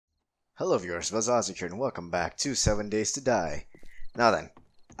Hello viewers, Velzoxic here and welcome back to 7 Days to Die. Now then,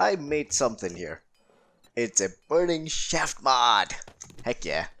 I made something here. It's a burning shaft mod! Heck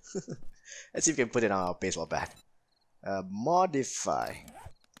yeah. Let's see if we can put it on our baseball bat. Modify.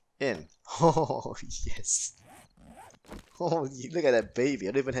 In. Oh yes. Oh, look at that baby.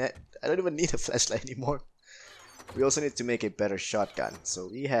 I don't even need a flashlight anymore. We also need to make a better shotgun. So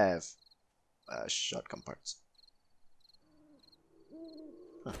we have shotgun parts.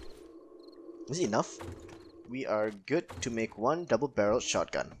 Huh. Is it enough? We are good to make one double-barreled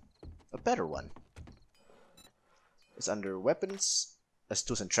shotgun. A better one. It's under weapons, as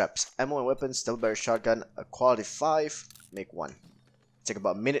tools and traps. Ammo and weapons, double-barreled shotgun, a quality 5, make one. Take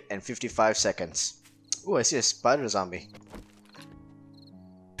about a minute and 55 seconds. Ooh, I see a spider zombie.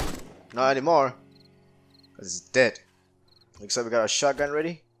 Not anymore, because it's dead. Looks like we got our shotgun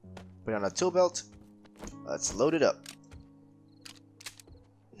ready. Put it on our tool belt. Let's load it up.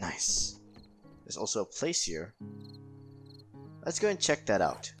 Nice. There's also a place here. Let's go and check that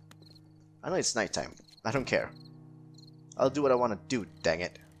out. I know it's nighttime. I don't care. I'll do what I want to do, dang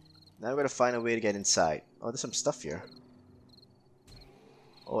it. Now I'm gonna find a way to get inside. Oh, there's some stuff here.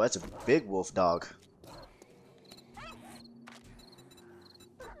 Oh, that's a big wolf dog.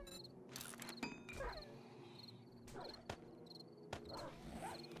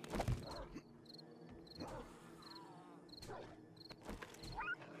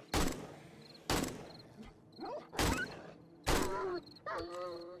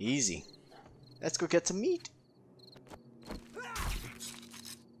 Easy. Let's go get some meat.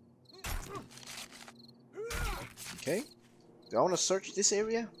 Okay. Do I want to search this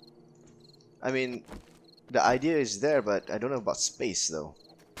area? I mean, the idea is there, but I don't know about space though.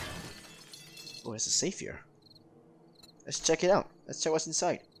 Oh, there's a safe here. Let's check it out. Let's check what's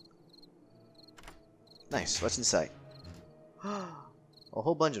inside. Nice. What's inside? A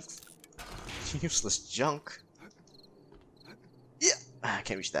whole bunch of useless junk. Yeah. I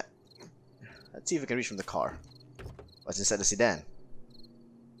can't reach that. Let's see if we can reach from the car. What's inside the sedan?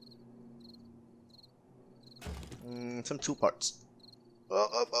 Some tool parts.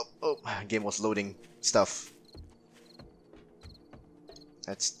 Oh. Game was loading stuff.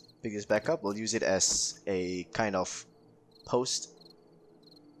 Let's pick this back up. We'll use it as a kind of post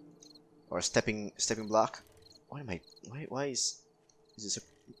or a stepping block. Why is this a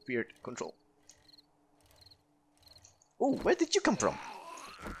weird control? Oh, where did you come from?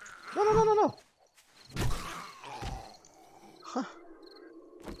 No. Huh.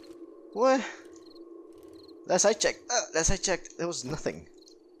 What? Last I checked, there was nothing.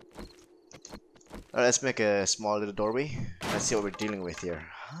 Alright, let's make a small little doorway. Let's see what we're dealing with here.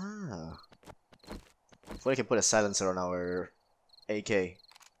 Ah. If we can put a silencer on our AK.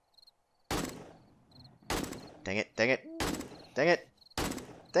 Dang it.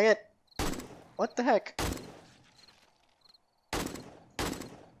 What the heck?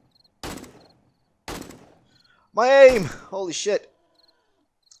 My aim! Holy shit.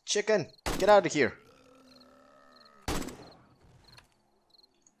 Chicken, get out of here.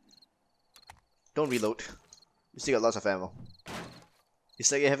 Don't reload. You still got lots of ammo. It's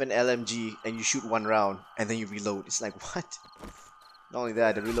like you have an LMG and you shoot one round and then you reload. It's like, what? Not only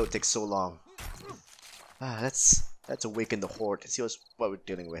that, the reload takes so long. Let's awaken the horde. Let's see what we're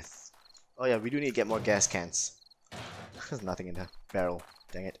dealing with. Oh yeah, we do need to get more gas cans. There's nothing in the barrel.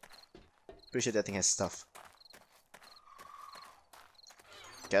 Dang it. Pretty sure that thing has stuff.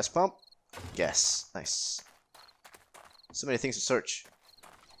 Gas pump. Gas. Nice. So many things to search.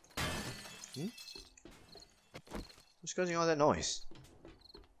 Who's causing all that noise?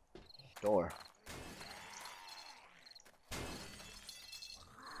 Door.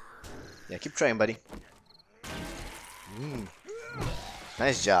 Yeah, keep trying, buddy.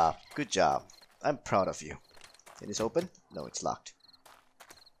 Nice job. Good job. I'm proud of you. Is this open? No, it's locked.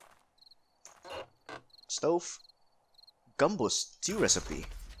 Stove. Gumbo stew recipe.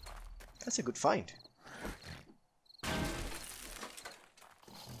 That's a good find.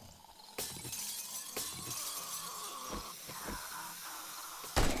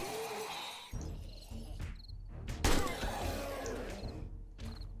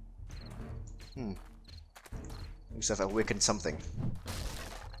 Looks like I've awakened something.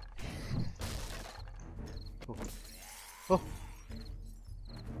 Oh.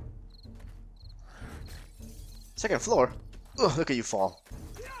 Second floor? Oh, look at you fall.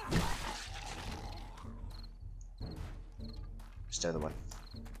 Where's the other one?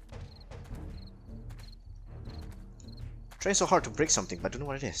 Trying so hard to break something, but I don't know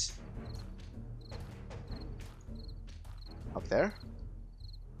what it is. Up there?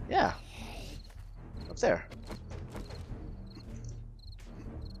 Yeah. Up there.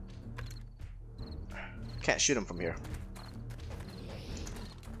 Can't shoot him from here.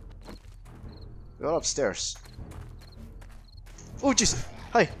 Go upstairs. Oh jeez!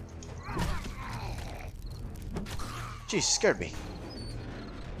 Hi! Jeez, scared me.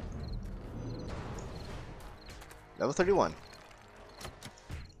 Level 31.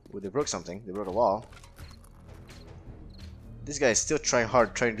 Ooh, they broke something. They broke a wall. This guy is still trying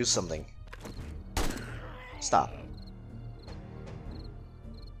hard, trying to do something. Stop.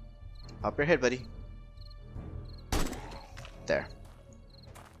 Up your head, buddy. There.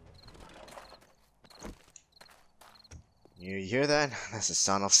 You hear that? That's the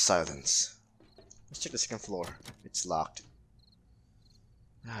sound of silence. Let's check the second floor. It's locked.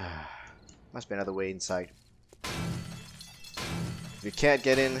 Must be another way inside. If we can't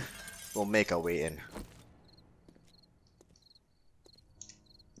get in, we'll make our way in.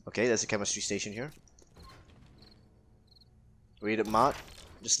 Okay, there's a chemistry station here. Read it, mod.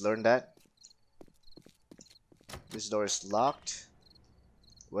 Just learned that. This door is locked.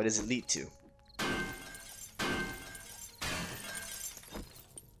 Where does it lead to?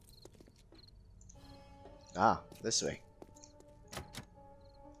 Ah, this way.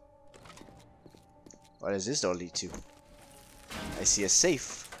 Where does this door lead to? I see a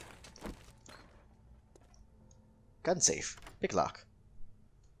safe. Gun safe. Pick lock.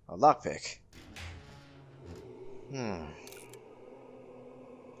 A lockpick.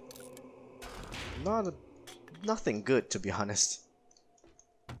 Nothing good, to be honest.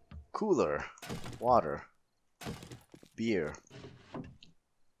 Cooler. Water. Beer.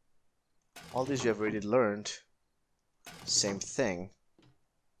 All these you have already learned. Same thing.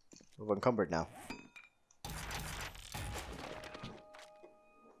 We're encumbered now.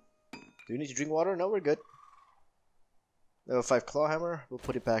 Do you need to drink water? No, we're good. Level 5 claw hammer. We'll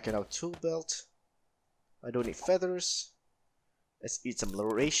put it back in our tool belt. I don't need feathers. Let's eat some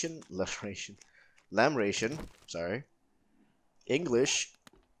lamb ration. Sorry. English.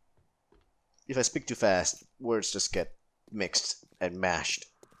 If I speak too fast, words just get mixed and mashed.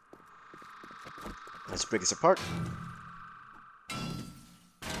 Let's break this apart.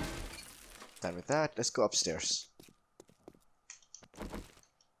 Done with that. Let's go upstairs.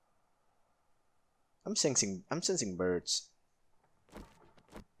 I'm sensing birds.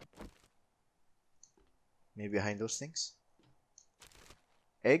 Maybe behind those things?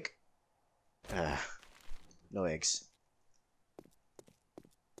 Egg? No eggs.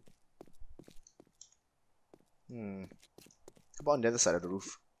 How about on the other side of the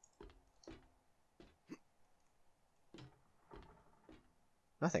roof?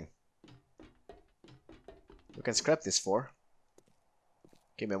 Nothing. We can scrap this for.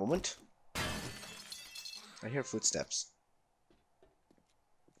 Give me a moment. I hear footsteps.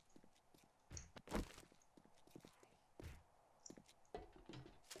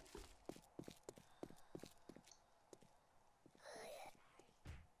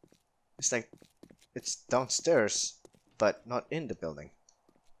 It's like it's downstairs, but not in the building.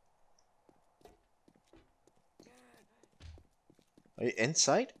 Are you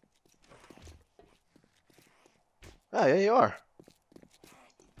inside? Ah, yeah, you are.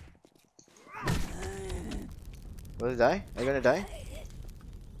 Will you die? Are you gonna die?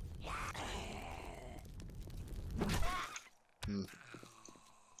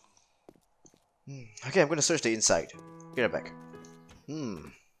 Okay, I'm gonna search the inside. Get it back.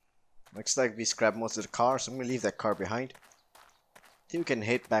 Looks like we scrapped most of the car, so I'm gonna leave that car behind. Think we can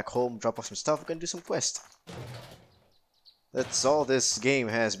head back home, drop off some stuff, we're gonna do some quest. That's all this game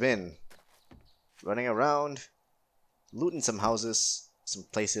has been. Running around, looting some houses, some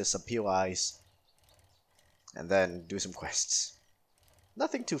places, some POIs, and then do some quests.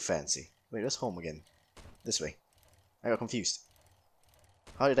 Nothing too fancy. Wait, that's home again. This way. I got confused.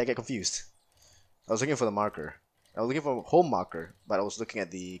 How did I get confused? I was looking for the marker. I was looking for a home marker, but I was looking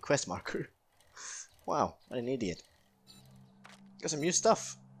at the quest marker. Wow, what an idiot. Got some new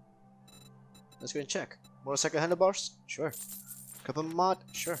stuff. Let's go and check. Motorcycle handlebars? Sure. Couple mod?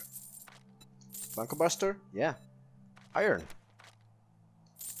 Sure. Bunker buster? Yeah. Iron.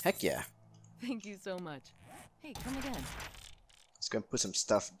 Heck yeah. Thank you so much. Hey, come again. Let's go and put some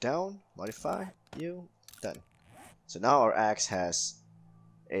stuff down. Modify. You. Done. So now our axe has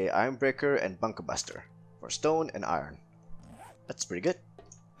a iron breaker and bunker buster for stone and iron. That's pretty good.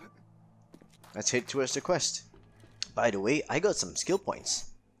 Let's head towards the quest. By the way, I got some skill points.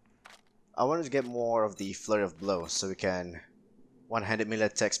 I wanted to get more of the flurry of blows so we can one-handed melee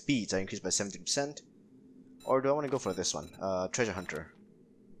attack speeds are increased by 70%. Or do I want to go for this one? Treasure hunter.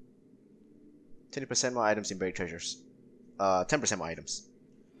 20% more items in buried treasures. 10% more items.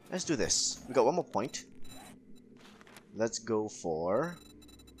 Let's do this. We got one more point. Let's go for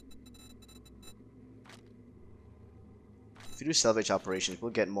you do salvage operations,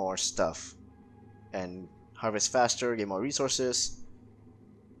 we'll get more stuff and harvest faster, get more resources.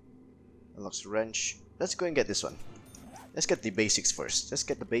 Unlocks wrench. Let's go and get this one. Let's get the basics first. Let's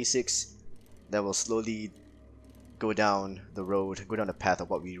get the basics. That will slowly go down the road, go down the path of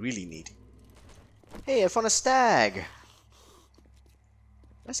what we really need. Hey, I found a stag!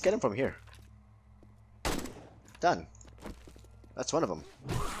 Let's get him from here. Done. That's one of them.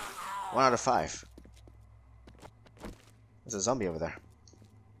 1 out of 5. There's a zombie over there.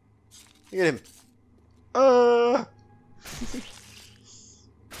 Look at him.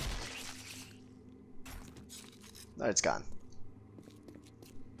 Now it's gone.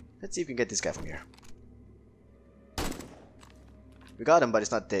 Let's see if we can get this guy from here. We got him, but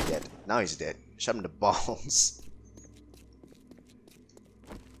he's not dead yet. Now he's dead. Shot him in the balls.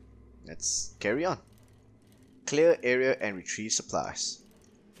 Let's carry on. Clear area and retrieve supplies.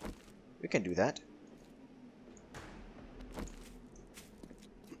 We can do that.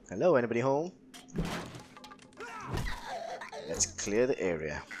 Hello, anybody home? Let's clear the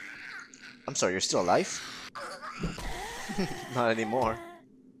area. I'm sorry, you're still alive? Not anymore.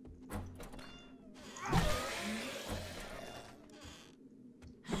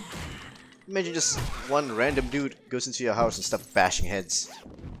 Imagine just one random dude goes into your house and starts bashing heads.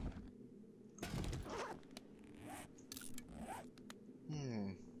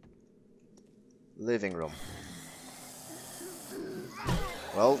 Living room.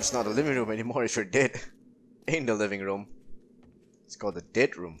 Well, it's not a living room anymore if you're dead. Ain't the living room. It's called the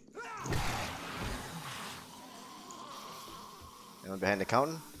dead room. Anyone behind the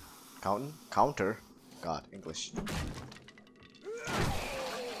counter? Counter? God, English.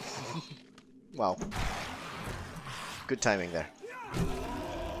 Wow. Good timing there.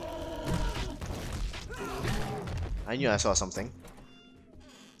 I knew I saw something.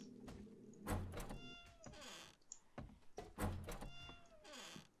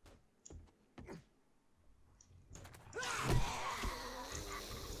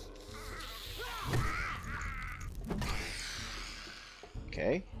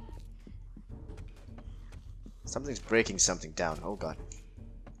 Okay. Something's breaking something down. Oh god.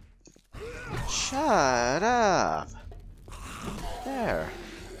 Shut up! There.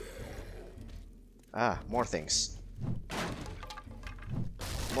 Ah, more things.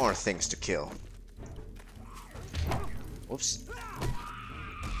 More things to kill. Whoops.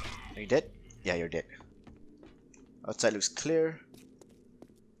 Are you dead? Yeah, you're dead. Outside looks clear.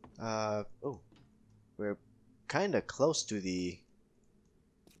 Oh. We're kinda close to the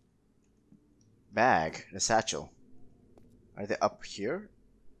bag, the satchel. Are they up here?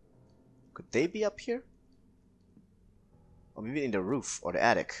 Could they be up here? Or maybe in the roof or the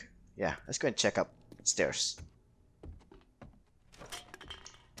attic. Yeah, let's go and check upstairs.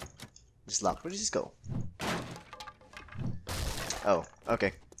 It's locked. Where does this go? Oh,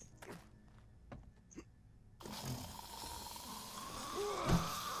 okay.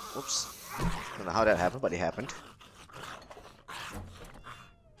 Whoops. Don't know how that happened, but it happened.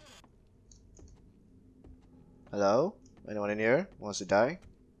 Hello? Anyone in here wants to die?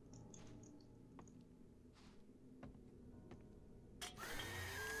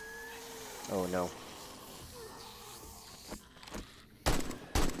 Oh no.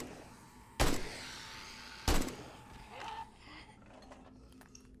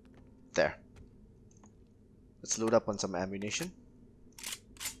 There. Let's load up on some ammunition.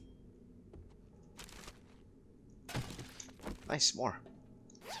 Nice, more.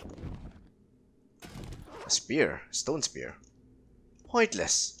 A spear. Stone spear.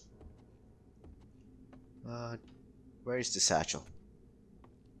 Pointless. Where is the satchel?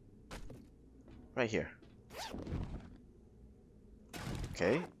 Right here.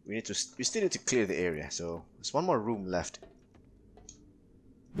 Okay, we still need to clear the area, so there's one more room left.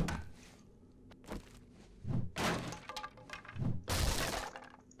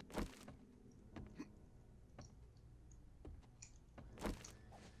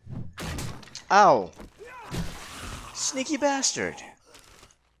 Ow! Sneaky bastard!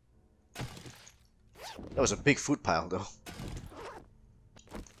 That was a big food pile, though.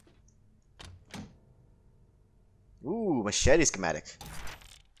 Ooh, machete schematic.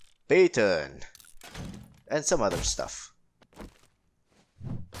 Baton. And some other stuff.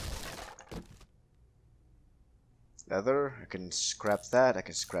 Leather, I can scrap that. I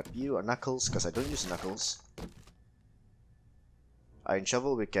can scrap you. Or knuckles, because I don't use knuckles. Iron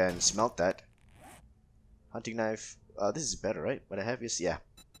shovel, we can smelt that. Hunting knife. This is better, right? What I have is, yeah.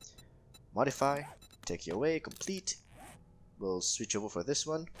 Modify. Take you away. Complete. We'll switch over for this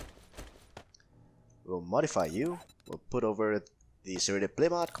one. We'll modify you. We'll put over the serrated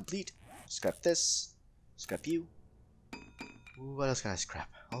playmod. Complete. Scrap this. Scrap you. Ooh, what else can I scrap?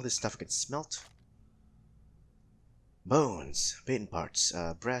 All this stuff I can smelt. Bones, bait parts,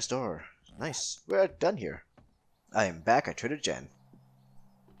 brass door. Nice. We're done here. I am back at Trader Jen.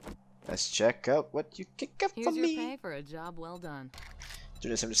 Let's check out what you can get Here's from your me. pay for a job well done.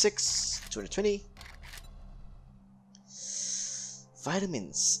 276, 220.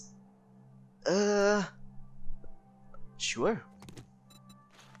 Vitamins. Sure.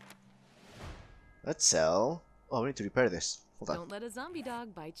 Let's sell. Oh, we need to repair this. Hold on. Don't let a zombie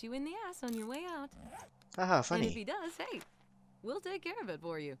dog bite you in the ass on your way out. Haha, And if funny. he does, hey, we'll take care of it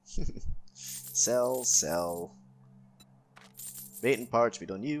for you. Sell, sell. Bait and parts we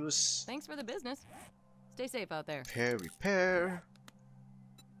don't use. Thanks for the business. Stay safe out there. Repair, repair.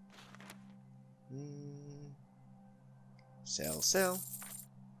 Sell, sell.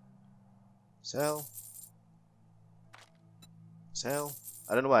 Sell. Sell.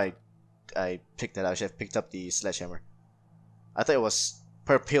 I don't know why I picked that out. I should have picked up the sledgehammer. I thought it was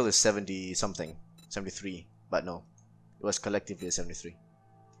per pill is 70 something. 73. But no. It was collectively 73.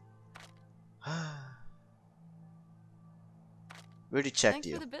 We already checked Thanks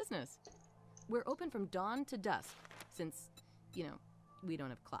you. for the business. We're open from dawn to dusk, since, you know, we don't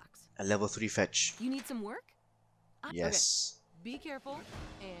have clocks. A level 3 fetch. You need some work? Yes. Okay. Be careful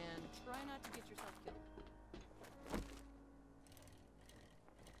and try not to get yourself killed.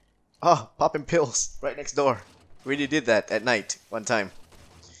 Oh, popping pills right next door. We already did that at night one time.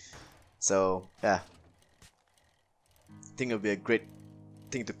 So, yeah. I think it would be a great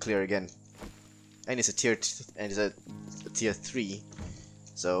thing to clear again. And it's a tier and it's a tier 3.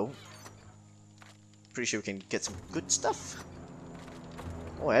 So, pretty sure we can get some good stuff.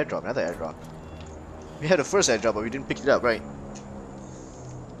 Oh, airdrop, another airdrop. We had a first airdrop, but we didn't pick it up, right?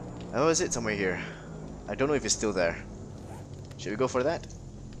 Oh, is it somewhere here? I don't know if it's still there. Should we go for that?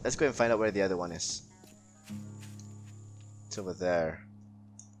 Let's go and find out where the other one is. It's over there.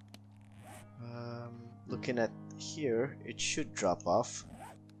 Looking at here, it should drop off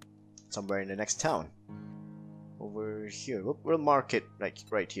somewhere in the next town. Over here. We'll mark it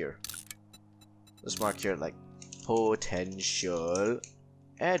right here. Let's mark here like potential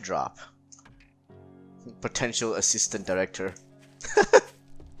airdrop. Potential assistant director.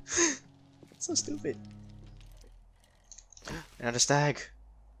 So stupid. Another stag.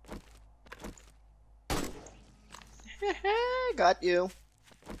 Got you.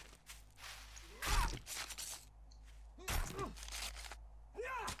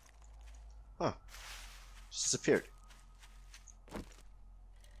 Huh. Just disappeared.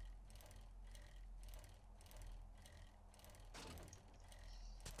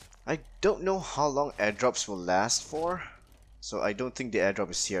 I don't know how long airdrops will last for, so I don't think the airdrop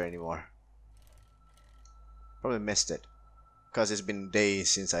is here anymore. Probably missed it, because it's been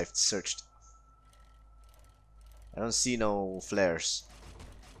days since I've searched. I don't see no flares.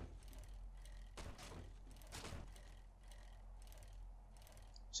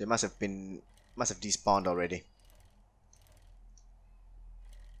 So it must have despawned already.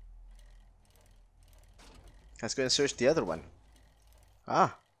 Let's go and search the other one.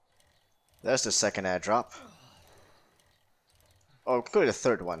 Ah, there's the second airdrop. Oh, we could go to the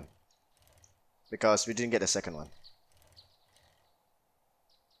third one, because we didn't get the second one.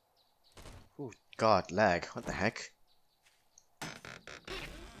 Oh god, lag. What the heck?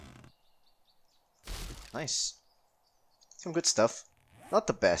 Nice. Some good stuff. Not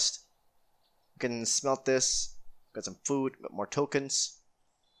the best. We can smelt this. Got some food, got more tokens.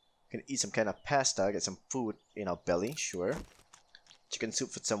 Can eat some kind of pasta, get some food in our belly, sure. Chicken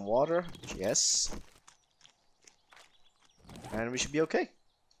soup with some water, yes. And we should be okay.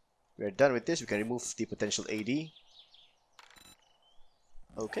 We are done with this. We can remove the potential AD.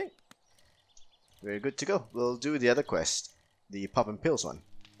 Okay. We're good to go. We'll do the other quest. The pop and pills one.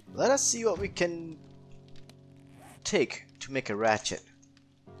 Let us see what we can take to make a ratchet.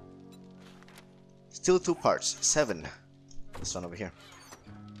 Still 2 parts. 7. This one over here.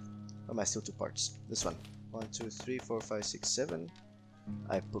 Where am I? Still 2 parts? This one. 1, 2, 3, 4, 5, 6, 7.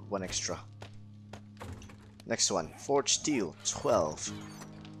 I put 1 extra. Next one. Forged steel. 12.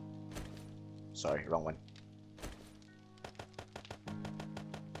 Sorry, wrong one.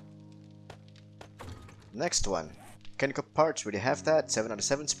 Next one. Mechanical parts. We already have that. 7 out of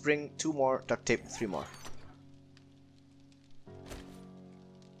 7. Spring. 2 more. Duct tape. 3 more.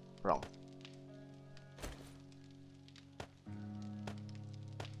 Wrong.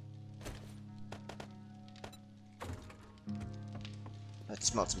 Let's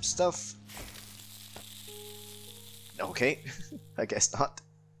smelt some stuff. Okay. I guess not.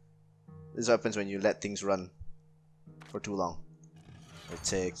 This happens when you let things run for too long. We'll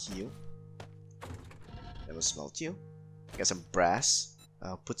take you. Then we'll smelt you. Get some brass.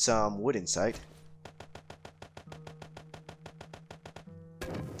 Put some wood inside.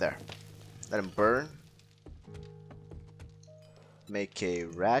 There. Let them burn. Make a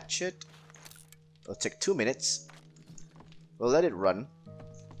ratchet. It'll take 2 minutes. We'll let it run.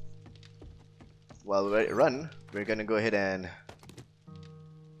 While we let it run, we're gonna go ahead and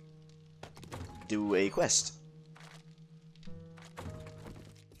do a quest.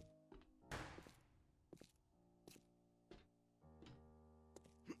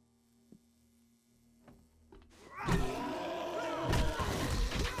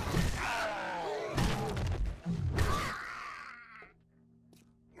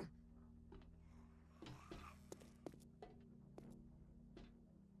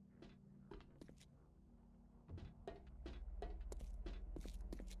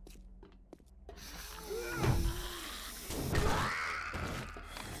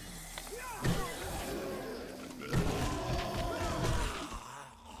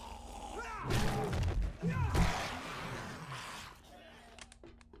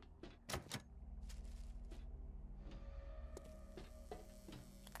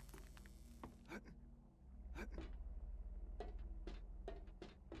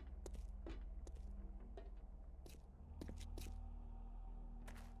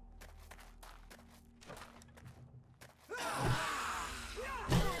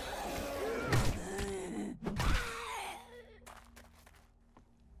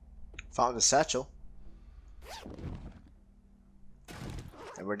 Found the satchel.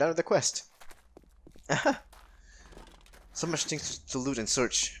 And we're done with the quest. So much things to loot and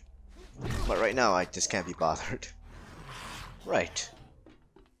search. But right now I just can't be bothered. Right.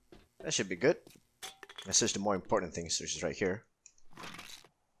 That should be good. I search the more important things, which is right here.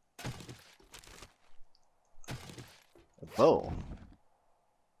 A bow.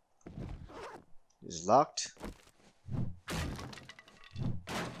 This is locked.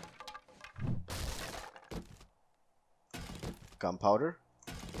 Gunpowder,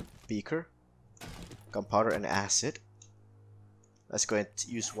 beaker, gunpowder and acid. Let's go ahead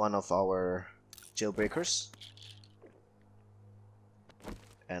and use one of our jailbreakers.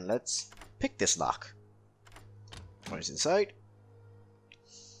 And let's pick this lock. What is inside?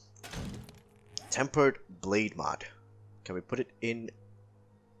 Tempered blade mod. Can we put it in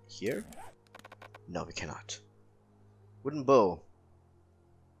here? No, we cannot. Wooden bow.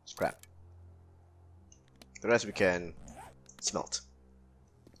 Scrap. The rest we can smelt.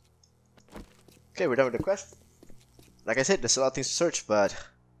 Okay, we're done with the quest. Like I said, there's a lot of things to search, but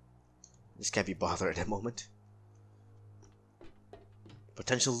just can't be bothered at the moment.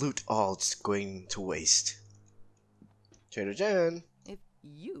 Potential loot all just going to waste. Trader Jan. If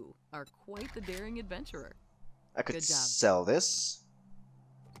you are quite the daring adventurer. I could Good job. sell this.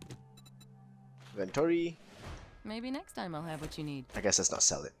 Inventory. Maybe next time I'll have what you need. I guess let's not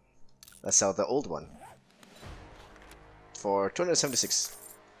sell it. Let's sell the old one. For 276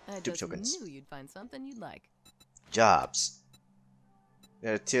 I dupe just tokens. knew you'd find something you'd like. Jobs.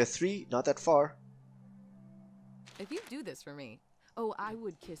 Yeah, tier 3, not that far. If you do this for me, oh, I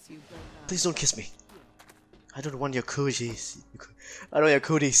would kiss you, but Please don't kiss me. I don't want your coochies. I don't want your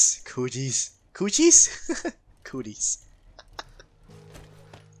cooties. Coochies. Coochies? Cooties.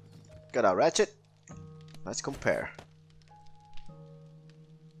 Got our ratchet. Let's compare.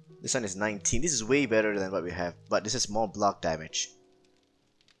 This one is 19. This is way better than what we have, but this is more block damage.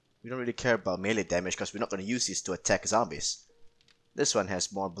 We don't really care about melee damage because we're not going to use this to attack zombies. This one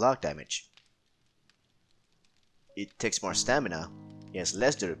has more block damage. It takes more stamina. It has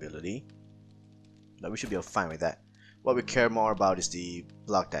less durability. But we should be fine with that. What we care more about is the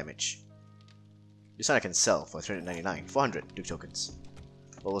block damage. This one I can sell for 399, 400 dupe tokens.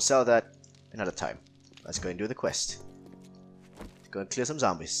 But we'll sell that another time. Let's go and do the quest. Go and clear some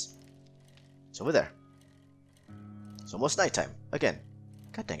zombies. It's over there. It's almost nighttime. Again.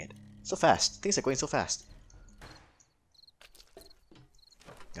 God dang it. So fast. Things are going so fast.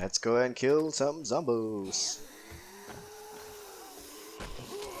 Let's go and kill some zombos.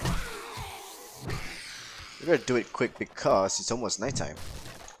 We're gonna do it quick because it's almost nighttime.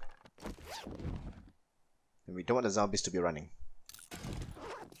 And we don't want the zombies to be running.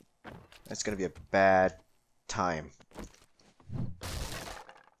 That's gonna be a bad time.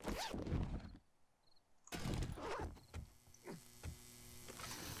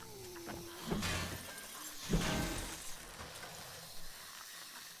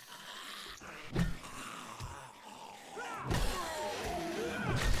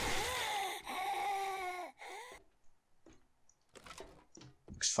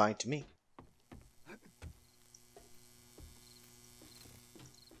 Looks fine to me.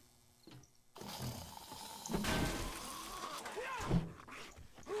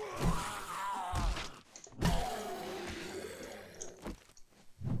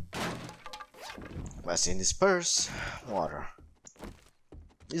 What's in this purse? Water.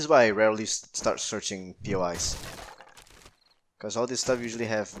 This is why I rarely start searching POIs. Because all this stuff usually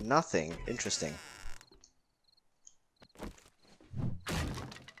have nothing interesting.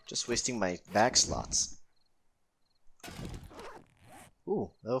 Just wasting my bag slots.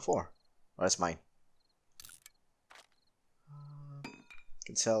 Ooh, level 4. Oh, that's mine.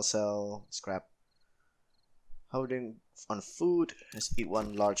 Can sell, scrap. Holding on food. Let's eat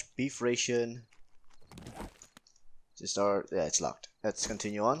one large beef ration. Yeah, it's locked. Let's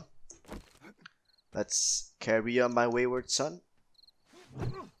continue on. Let's carry on, my wayward son.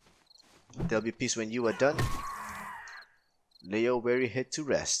 There'll be peace when you are done. Lay your weary head to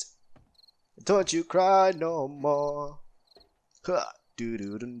rest. Don't you cry no more. Ha! Do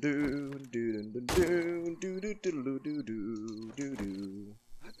do do do do do do do do do do do do do.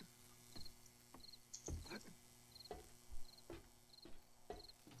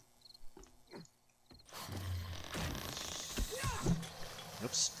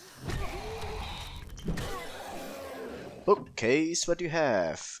 Oops. Bookcase, what do you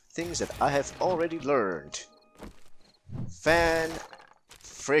have? Things that I have already learned.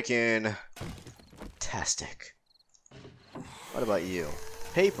 Freaking tastic. What about you?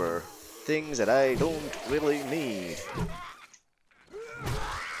 Paper. Things that I don't really need.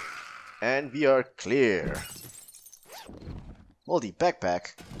 And we are clear. Moldy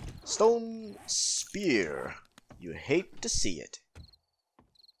backpack. Stone spear. You hate to see it.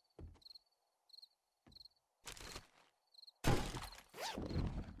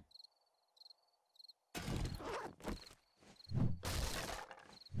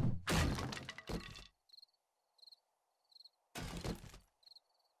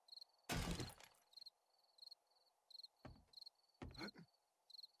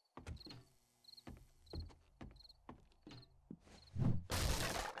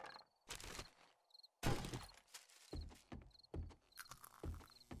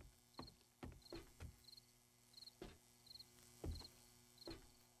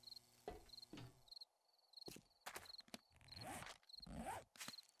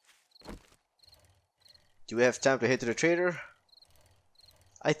 Do we have time to head to the trader?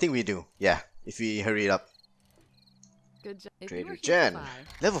 I think we do, yeah, if we hurry it up. Good job. If you Trader were here Jen. to buy,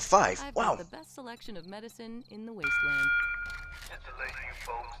 Level 5, I've wow. got the best selection of medicine in the wasteland. Just to let you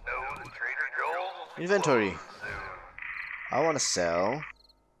folks know, the Trader Joel's Inventory. closed soon. I want to sell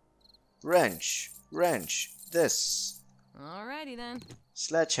wrench, this, Alrighty then.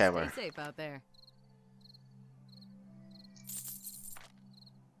 sledgehammer. Stay safe out there.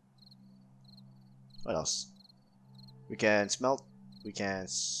 What else? We can smelt, we can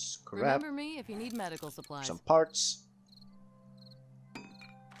scrap Remember me if you need medical supplies. some parts.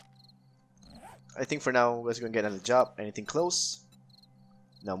 I think for now we're just gonna get another job. Anything close?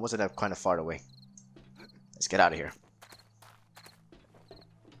 No, most of them are kind of far away. Let's get out of here.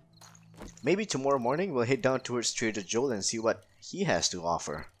 Maybe tomorrow morning we'll head down towards Trader Joel and see what he has to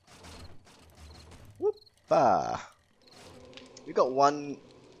offer. Whoop-ah. We got one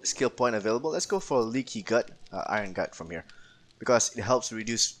skill point available. Let's go for a leaky gut, iron gut from here, because it helps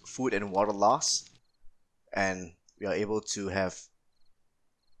reduce food and water loss, and we are able to have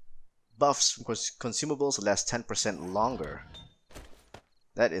buffs from consumables last 10% longer.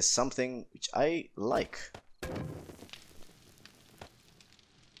 That is something which I like.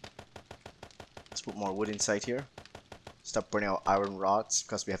 Let's put more wood inside here. Stop burning out iron rods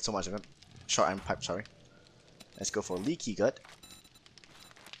because we have so much of them. Short iron pipe, sorry. Let's go for leaky gut.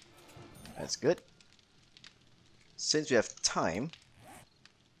 That's good. Since we have time,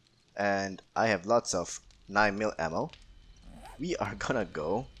 and I have lots of 9mm ammo, we are gonna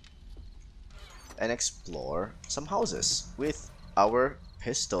go and explore some houses with our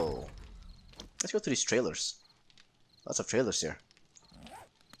pistol. Let's go to these trailers. Lots of trailers here.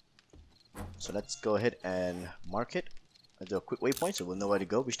 So let's go ahead and mark it. I'll do a quick waypoint so we'll know where to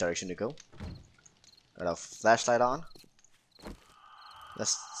go, which direction to go. Got our flashlight on.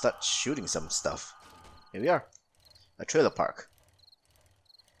 Let's start shooting some stuff. Here we are. A trailer park.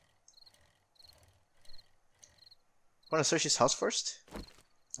 Wanna search this house first?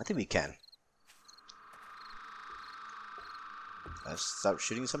 I think we can. Let's start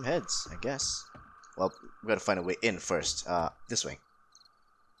shooting some heads, I guess. Well, we gotta find a way in first. This way.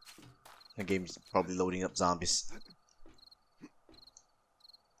 The game's probably loading up zombies.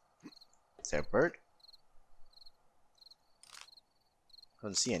 Is there a bird?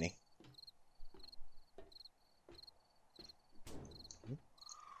 Don't see any.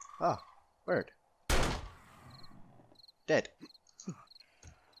 Ah, bird. Dead.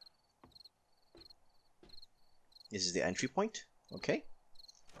 This is the entry point. Okay.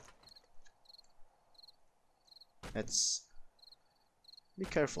 Let's be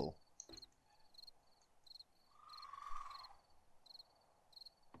careful.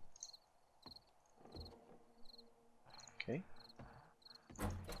 Okay.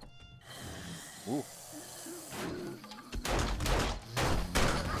 Ooh.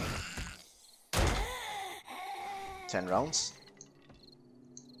 Ten rounds.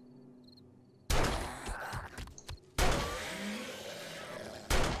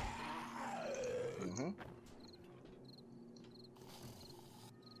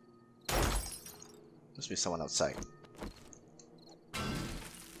 Must be someone outside.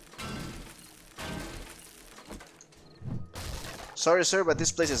 Sorry, sir, but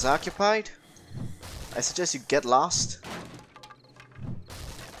this place is occupied. I suggest you get lost.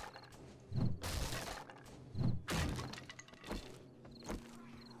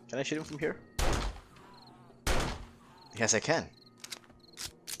 Can I shoot him from here? Yes, I can.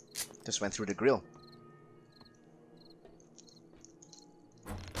 Just went through the grill.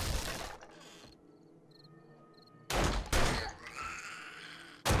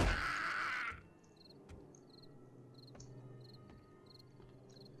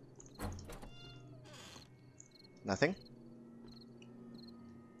 Nothing.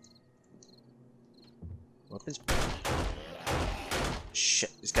 Weapons.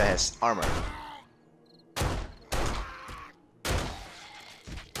 Shit, this guy has armor.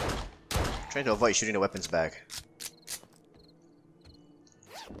 Trying to avoid shooting the weapons bag.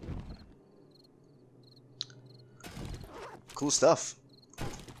 Cool stuff.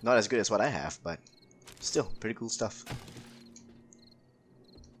 Not as good as what I have, but still pretty cool stuff.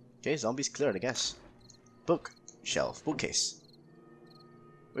 Okay, zombies cleared, I guess. Book. Shelf. Bookcase.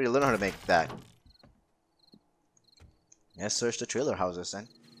 We need to learn how to make that. Let's search the trailer houses then.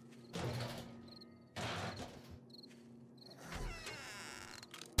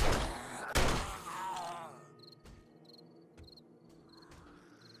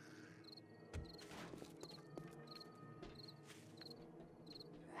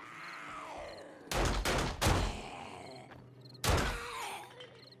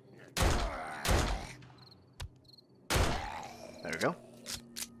 There we go.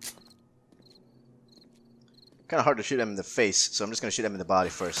 Kind of hard to shoot them in the face, so I'm just gonna shoot them in the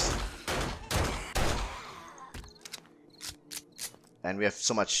body first. And we have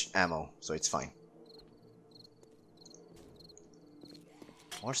so much ammo, so it's fine.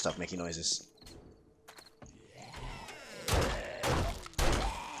 More stuff making noises.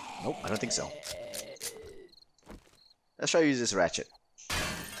 Nope, I don't think so. Let's try to use this ratchet.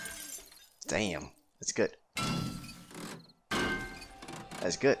 Damn, that's good.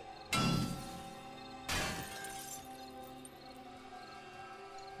 That's good.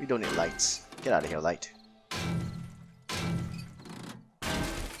 We don't need lights. Get out of here, light.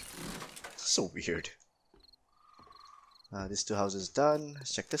 So weird. These two houses done.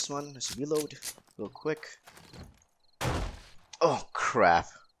 Let's check this one. Let's reload real quick. Oh crap!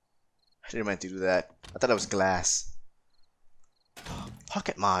 I didn't mean to do that. I thought it was glass.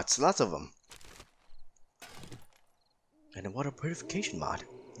 Pocket mods, lots of them. And a water purification mod.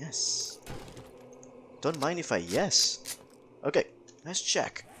 Yes. Don't mind if I yes. Okay, let's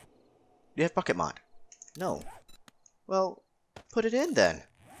check. Do you have pocket mod? No. Well, put it in then.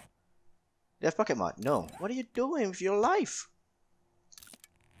 Do you have pocket mod? No. What are you doing with your life?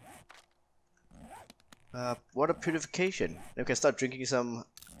 Water purification. Then we can start drinking some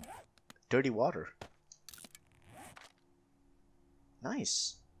dirty water.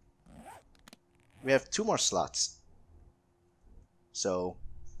 Nice. We have 2 more slots. So,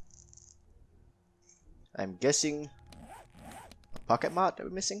 I'm guessing a pocket mod that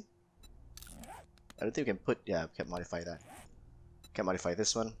we're missing? I don't think we can put, yeah, we can't modify that. Can't modify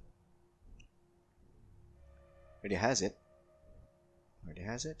this one. Already has it. Already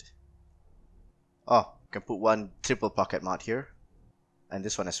has it. Oh, can put 1 triple pocket mod here. And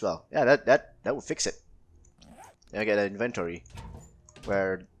this one as well. Yeah, that will fix it. Then I get an inventory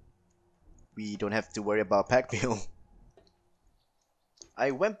where we don't have to worry about pack mule.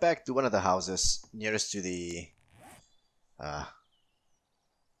 I went back to one of the houses nearest to the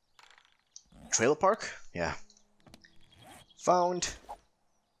trailer park. Yeah. Found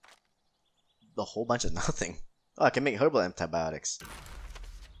a whole bunch of nothing. Oh, I can make herbal antibiotics.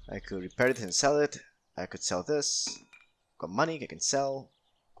 I could repair it and sell it. I could sell this. Got money I can sell.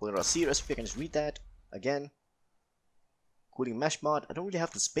 Cooling C recipe, I can just read that again. Cooling mesh mod. I don't really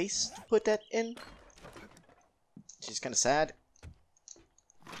have the space to put that in. Which is kind of sad.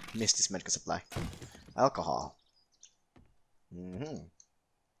 Missed this medical supply. Alcohol.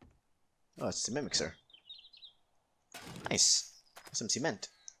 Oh, it's a cement mixer. Nice. Some cement.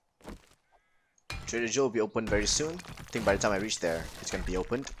 Trader Joe will be open very soon. I think by the time I reach there, it's gonna be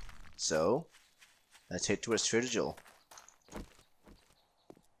opened. So, let's head towards Trader Joe.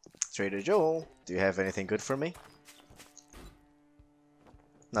 Trader Joe, do you have anything good for me?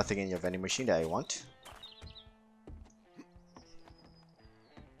 Nothing in your vending machine that I want.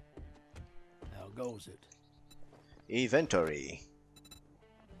 How goes it? Inventory.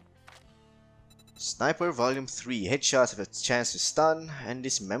 Sniper Volume 3. Headshots have a chance to stun and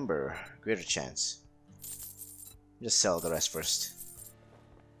dismember. Greater chance. Just sell the rest first.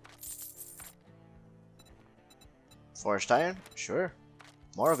 Forged iron? Sure.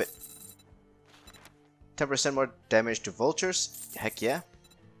 More of it. 10% more damage to vultures? Heck yeah.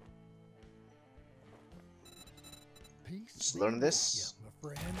 Peace Just be learn with this. ya,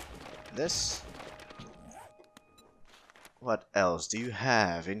 my friend. This. What else do you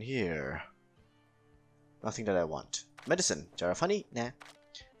have in here? Nothing that I want. Medicine. Jar of honey? Nah.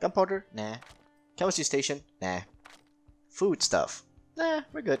 Gunpowder? Nah. Chemistry station? Nah. Food stuff? Nah,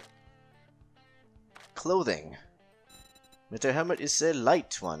 we're good. Clothing. Military helmet is a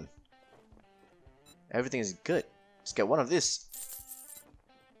light one. Everything is good. Let's get one of this.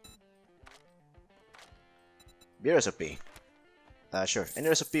 Beer recipe. Sure. Any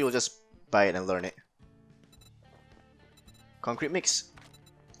recipe, we'll just buy it and learn it. Concrete mix.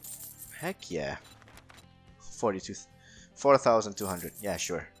 Heck yeah. 4,200. Yeah,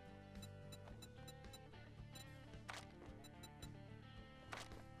 sure.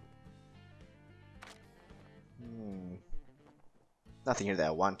 Nothing here that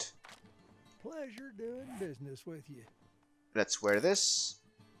I want. Pleasure doing business with you. Let's wear this.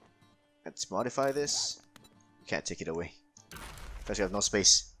 Let's modify this. You can't take it away. Because we have no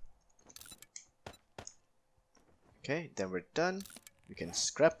space. Okay, then we're done. We can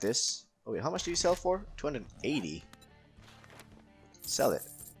scrap this. Oh wait, how much do you sell for? 280. Sell it.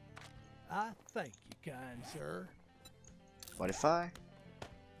 I thank you, kind sir. Modify.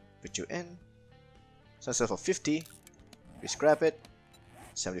 Put you in. So I sell for 50. We scrap it.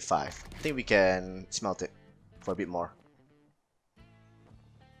 75. I think we can smelt it for a bit more.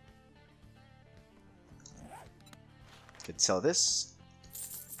 Can sell this.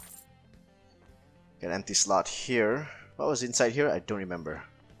 Get an empty slot here. What was inside here? I don't remember.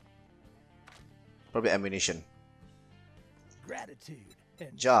 Probably ammunition. Gratitude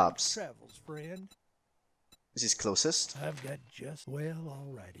and Jobs. travels, friend. This is closest. I've got just well,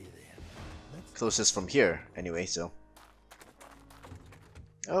 alrighty then. Let's Closest from here, anyway, so.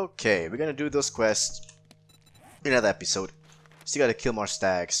 Okay, we're gonna do those quests in another episode. Still gotta kill more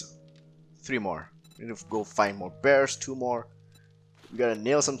stags. 3 more. We need to go find more bears, 2 more. We gotta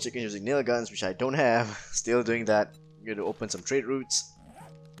nail some chickens using nail guns, which I don't have. Still doing that. We're gonna open some trade routes.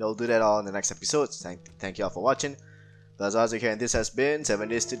 We'll do that all in the next episodes. Thank you all for watching. Velzoxic here, and this has been 7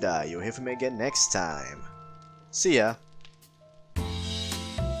 Days to Die. You'll hear from me again next time. See ya!